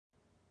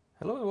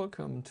Hello and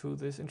welcome to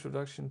this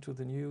introduction to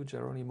the new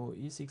Gyronimo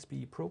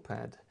E6B Pro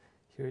Pad.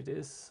 Here it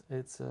is.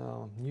 It's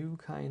a new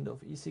kind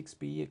of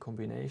E6B, a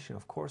combination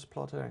of course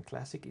plotter and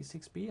classic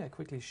E6B. I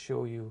quickly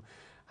show you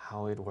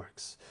how it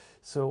works.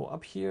 So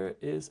up here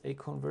is a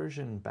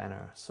conversion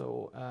banner.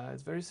 So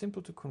it's very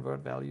simple to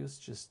convert values.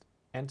 Just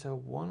enter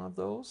one of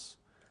those.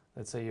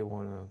 Let's say you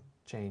want to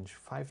change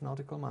 5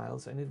 nautical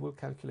miles, and it will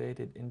calculate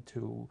it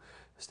into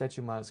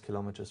statute miles,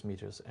 kilometers,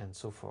 meters, and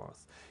so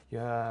forth. You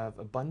have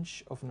a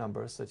bunch of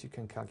numbers that you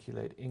can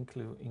calculate,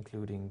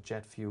 including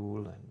jet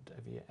fuel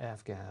and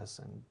F-gas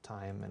and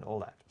time and all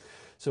that.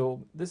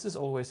 So this is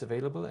always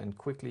available and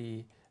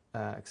quickly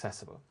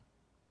accessible.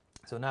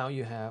 So now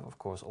you have, of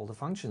course, all the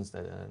functions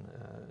that are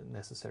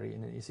necessary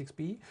in an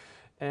E6B.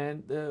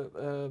 And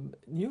the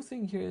new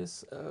thing here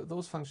is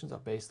those functions are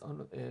based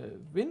on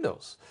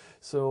Windows.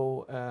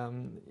 So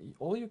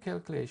all your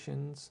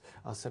calculations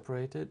are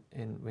separated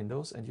in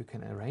Windows, and you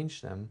can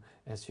arrange them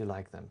as you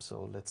like them.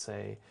 So let's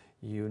say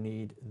you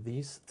need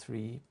these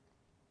 3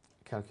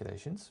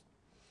 calculations.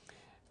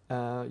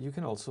 You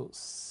can also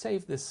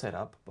save this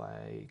setup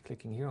by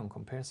clicking here on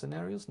compare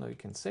scenarios. Now you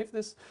can save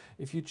this.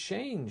 If you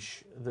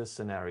change the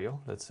scenario,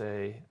 let's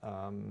say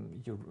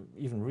you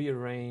even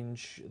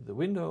rearrange the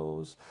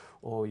windows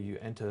or you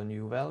enter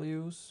new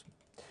values,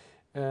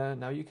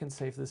 now you can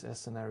save this as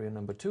scenario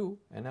number 2,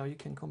 and now you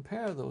can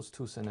compare those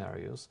 2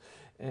 scenarios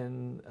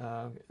and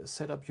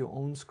set up your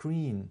own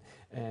screen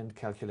and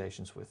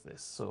calculations with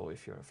this. So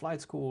if you're a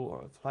flight school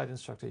or a flight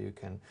instructor, you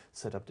can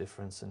set up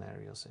different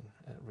scenarios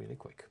in really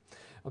quick.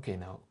 Okay,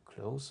 now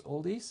close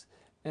all these,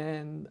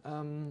 and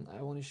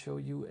I want to show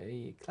you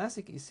a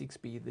classic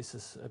E6B. This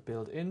is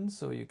built in,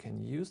 so you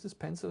can use this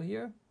pencil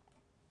here.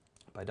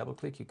 By double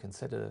click you can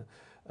set a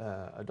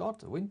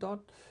dot, a wind dot.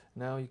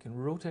 Now you can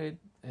rotate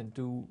and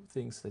do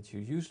things that you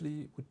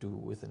usually would do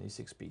with an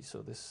E6B.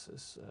 So this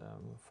is,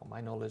 for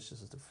my knowledge,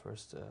 this is the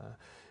first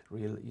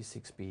real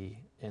E6B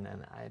in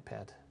an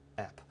iPad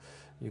app.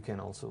 You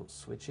can also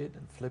switch it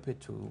and flip it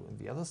to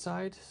the other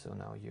side. So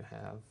now you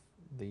have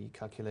the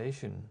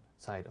calculation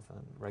side of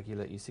a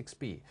regular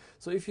E6B.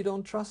 So if you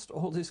don't trust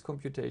all these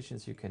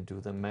computations, you can do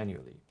them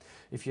manually.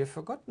 If you have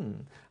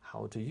forgotten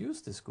how to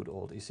use this good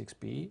old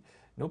E6B,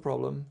 no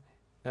problem.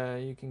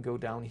 You can go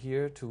down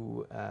here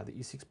to the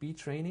E6B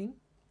training,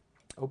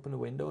 open a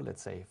window,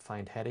 let's say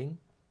find heading,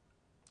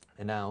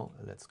 and now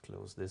let's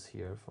close this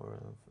here for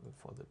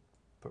the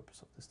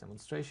purpose of this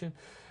demonstration.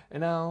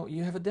 And now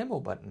you have a demo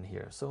button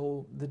here.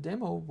 So the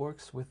demo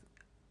works with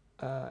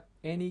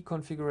any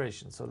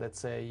configuration. So let's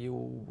say you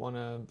want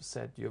to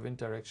set your wind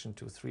direction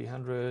to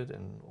 300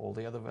 and all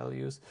the other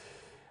values.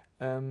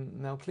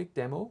 Now click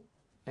demo,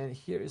 and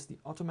here is the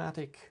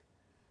automatic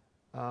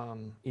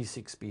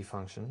E6B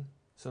function.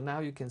 So now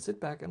you can sit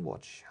back and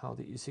watch how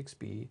the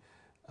E6B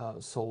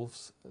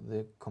solves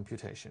the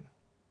computation.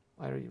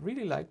 I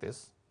really like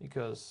this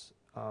because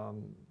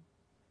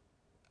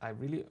I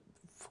really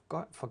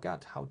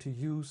forgot how to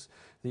use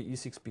the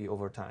E6B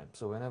over time.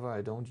 So whenever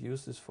I don't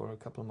use this for a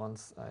couple of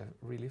months, I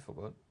really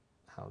forgot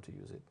how to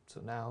use it.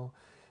 So now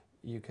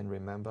you can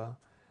remember,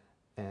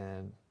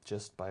 and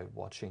just by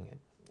watching it.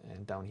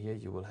 And down here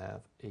you will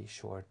have a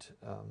short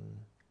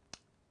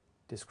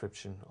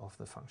description of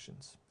the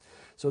functions.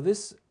 So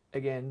this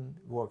again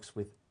works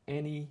with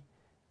any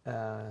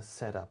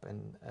setup,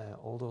 and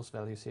all those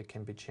values here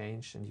can be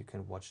changed, and you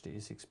can watch the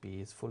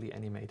E6B. It's fully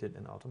animated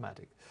and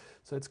automatic.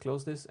 So let's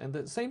close this, and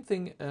the same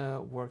thing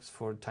works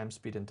for time,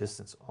 speed and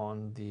distance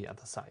on the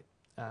other side.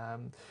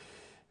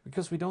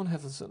 Because we don't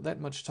have that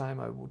much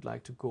time, I would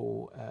like to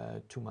go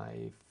to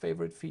my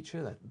favorite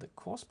feature, the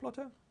course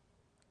plotter.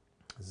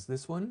 This is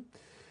this one.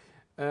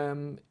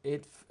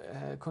 It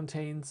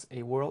contains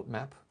a world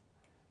map,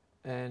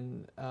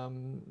 and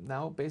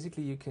now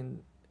basically you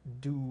can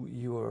do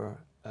your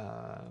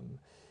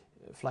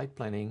flight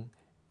planning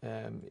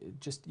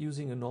just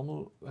using a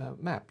normal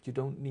map. You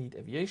don't need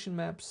aviation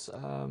maps.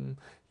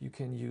 You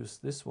can use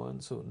this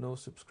one, so no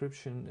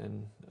subscription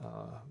and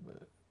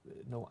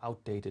no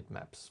outdated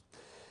maps.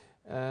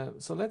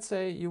 So let's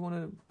say you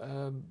want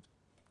to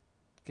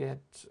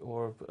get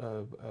or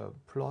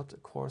plot a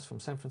course from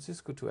San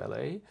Francisco to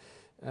LA.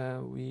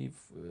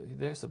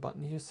 There's a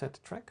button here, set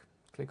track.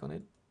 Click on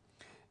it.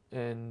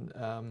 And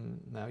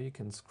now you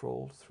can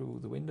scroll through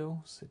the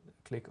window,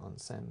 click on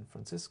San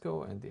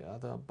Francisco, and the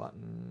other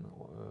button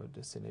or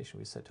destination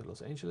we set to Los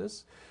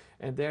Angeles.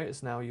 And there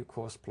is now your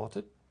course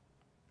plotted.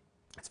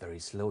 It's very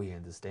slow here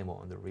in this demo.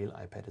 On the real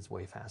iPad it's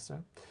way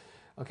faster.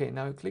 Okay,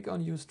 now click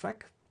on use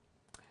track.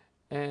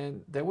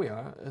 And there we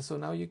are. So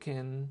now you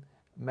can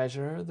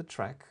measure the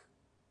track,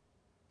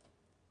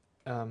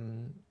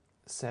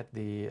 set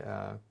the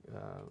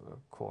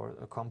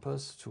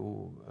compass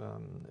to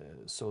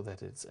so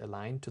that it's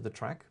aligned to the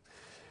track,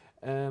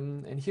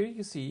 and here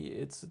you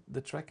see the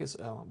track is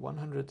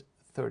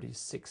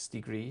 136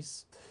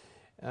 degrees,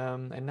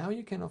 and now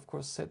you can of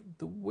course set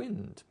the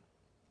wind.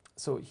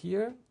 So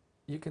here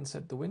you can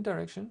set the wind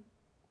direction.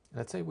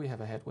 Let's say we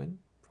have a headwind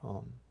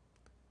from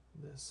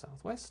the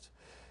southwest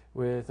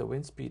with a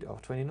wind speed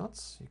of 20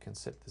 knots. You can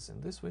set this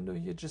in this window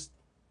here. Just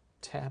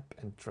tap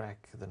and drag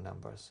the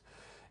numbers.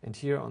 And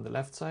here on the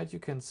left side, you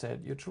can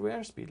set your true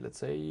airspeed. Let's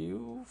say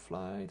you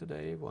fly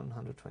today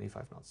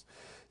 125 knots.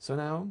 So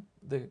now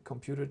the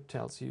computer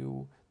tells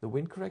you the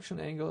wind correction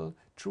angle,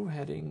 true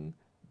heading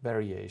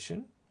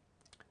variation,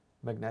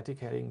 magnetic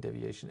heading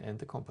deviation, and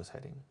the compass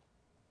heading.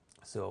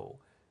 So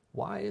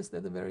why is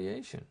there the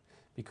variation?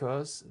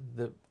 Because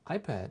the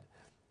iPad,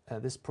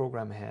 this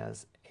program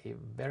has a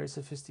very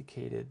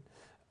sophisticated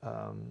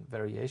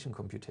variation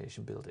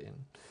computation built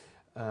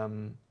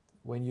in.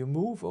 When you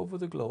move over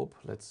the globe,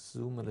 let's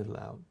zoom a little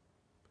out.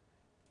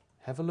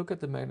 Have a look at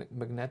the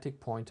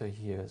magnetic pointer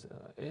here.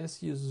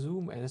 As you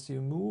zoom, as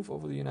you move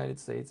over the United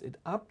States, it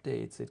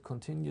updates it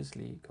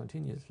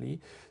continuously.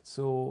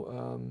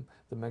 So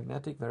the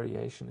magnetic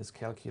variation is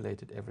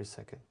calculated every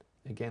second.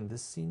 Again,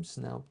 this seems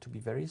now to be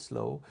very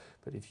slow,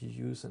 but if you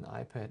use an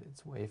iPad,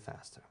 it's way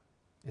faster.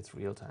 It's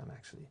real time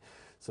actually.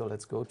 So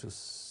let's go to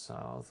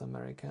South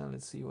America.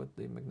 Let's see what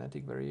the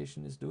magnetic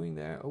variation is doing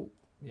there. Oh,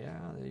 yeah,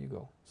 there you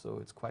go. So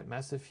it's quite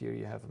massive. Here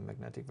you have a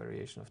magnetic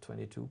variation of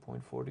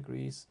 22.4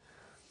 degrees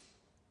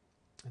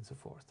and so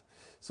forth.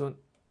 So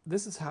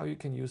this is how you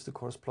can use the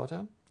course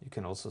plotter. You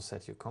can also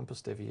set your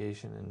compass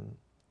deviation and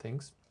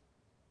things.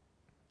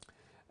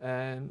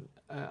 And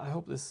I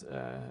hope this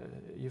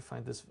you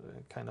find this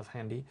kind of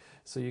handy.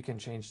 So you can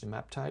change the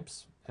map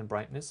types and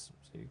brightness.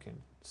 So you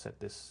can set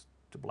this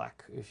to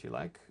black if you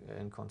like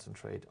and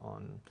concentrate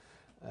on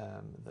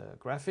the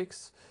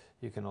graphics.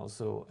 You can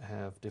also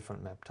have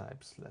different map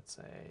types, let's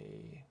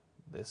say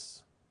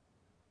this,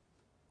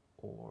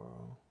 or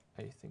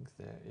I think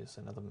there is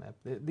another map.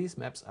 These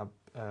maps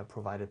are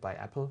provided by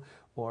Apple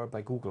or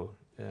by Google.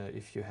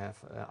 If you have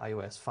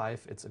iOS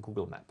 5, it's a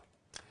Google map.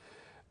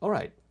 All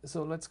right,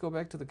 so let's go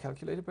back to the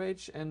calculator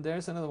page, and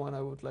there's another one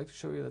I would like to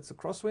show you. That's a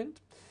crosswind.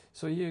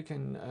 So here you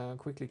can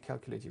quickly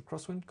calculate your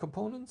crosswind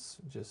components.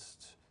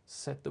 Just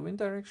set the wind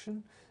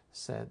direction,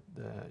 set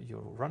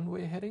your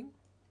runway heading,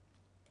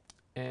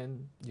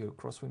 and your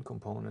crosswind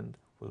component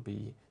will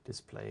be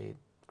displayed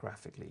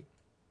graphically.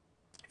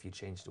 If you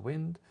change the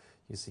wind,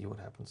 you see what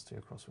happens to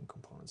your crosswind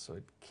component. So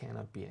it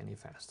cannot be any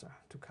faster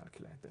to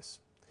calculate this.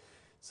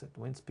 Set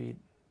wind speed,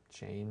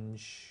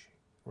 change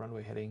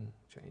runway heading,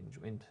 change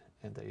wind,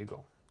 and there you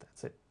go.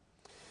 That's it.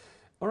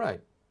 All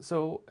right,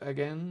 so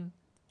again,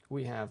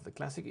 we have the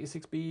classic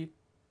E6B,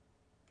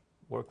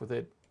 work with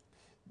it,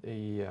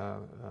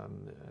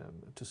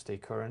 to stay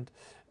current,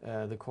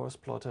 the course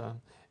plotter,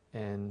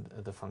 and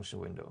the function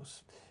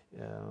windows.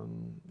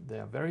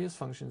 There are various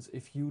functions.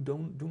 If you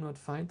do not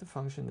find the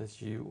function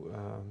that you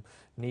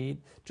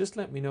need, just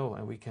let me know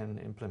and we can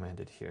implement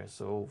it here.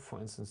 So for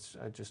instance,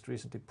 I just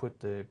recently put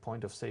the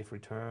point of safe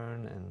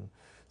return and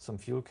some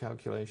fuel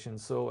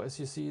calculations. So as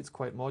you see, it's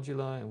quite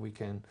modular and we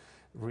can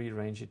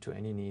rearrange it to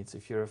any needs.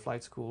 If you're a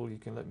flight school, you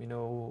can let me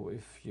know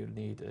if you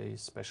need a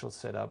special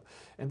setup.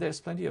 And there's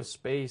plenty of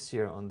space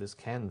here on this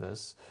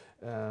canvas.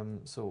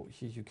 So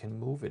here you can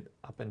move it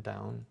up and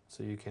down,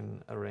 so you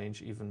can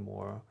arrange even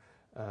more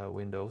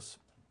windows.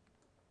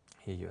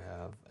 Here you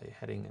have a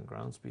heading and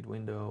ground speed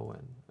window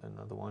and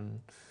another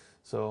one.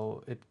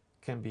 So it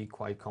can be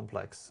quite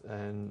complex.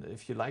 And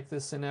if you like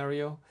this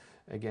scenario,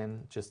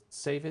 again, just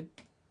save it.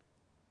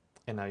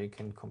 And now you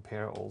can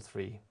compare all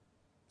three.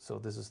 So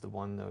this is the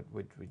one that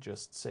we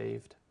just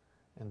saved,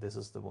 and this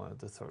is the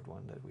third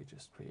one that we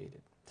just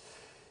created.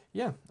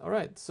 Yeah, all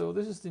right, so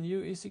this is the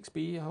new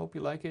E6B. I hope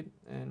you like it,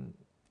 and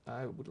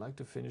I would like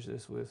to finish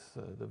this with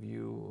the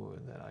view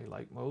that I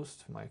like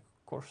most, my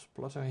course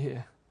plotter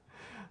here.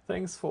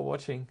 Thanks for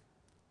watching.